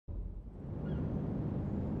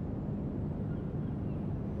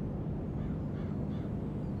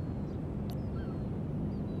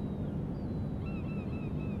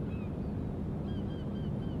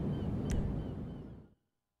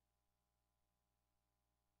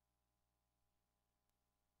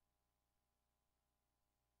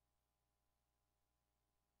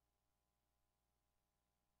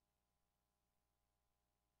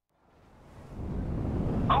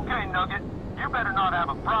Okay, Nugget. You better not have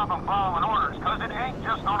a problem following orders, because it ain't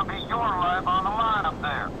just going to be your life on the line up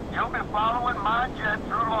there. You'll be following my jet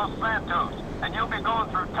through Los Santos, and you'll be going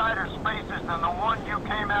through tighter spaces than the one you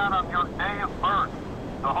came out on your day of birth.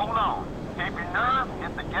 So hold on. Keep your nerve,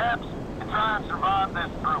 hit the gaps, and try and survive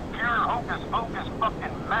this through pure hocus-pocus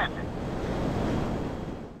fucking magic.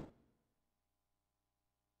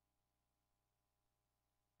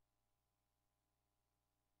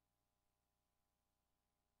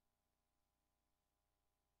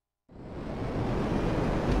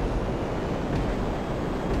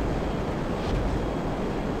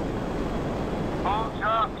 Full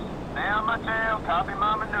chucks, stay on my tail, copy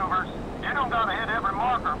my maneuvers. You don't gotta hit every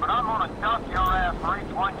marker, but I'm gonna duck your ass for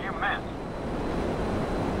each one you miss.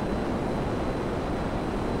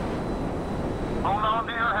 Hold on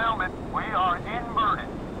to your helmet. We are inverted.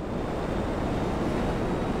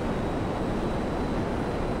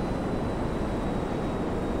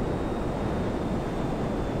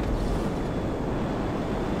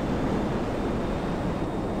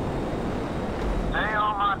 Stay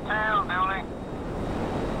on my tail, Dooley.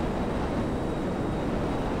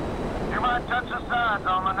 You might touch the sides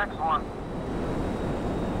on the next one.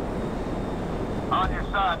 On your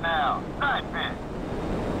side now. Side fit.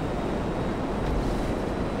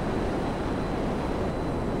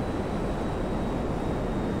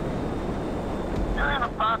 You're in a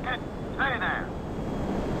pocket. Stay there.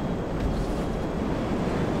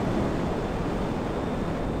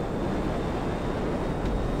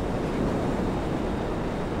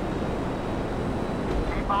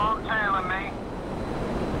 Keep on tailing me.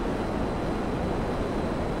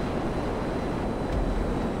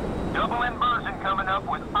 Double inversion coming up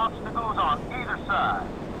with obstacles on either side.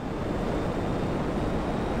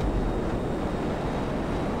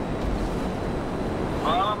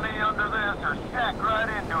 Follow me under this or shack right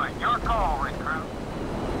into it. Your call, recruit.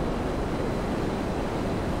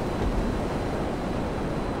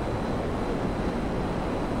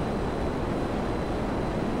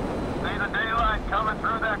 See the daylight coming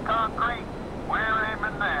through that concrete? We're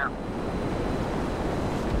aiming there.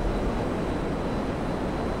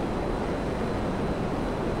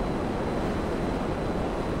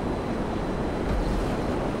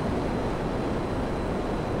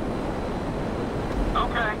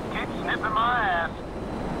 Okay, keep sniffing my ass.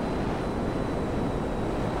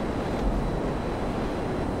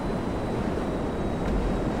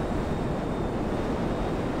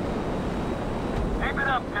 Keep it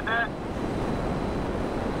up, cadet.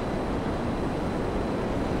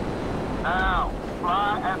 Now,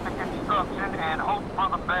 fly at the construction and hope for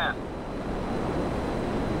the best.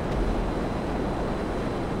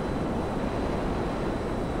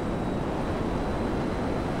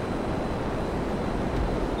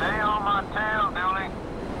 Stay on my tail, Dooley.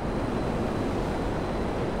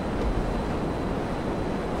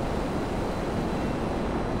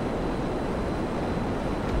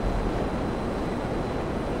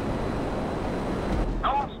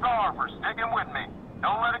 Don't starve for sticking with me.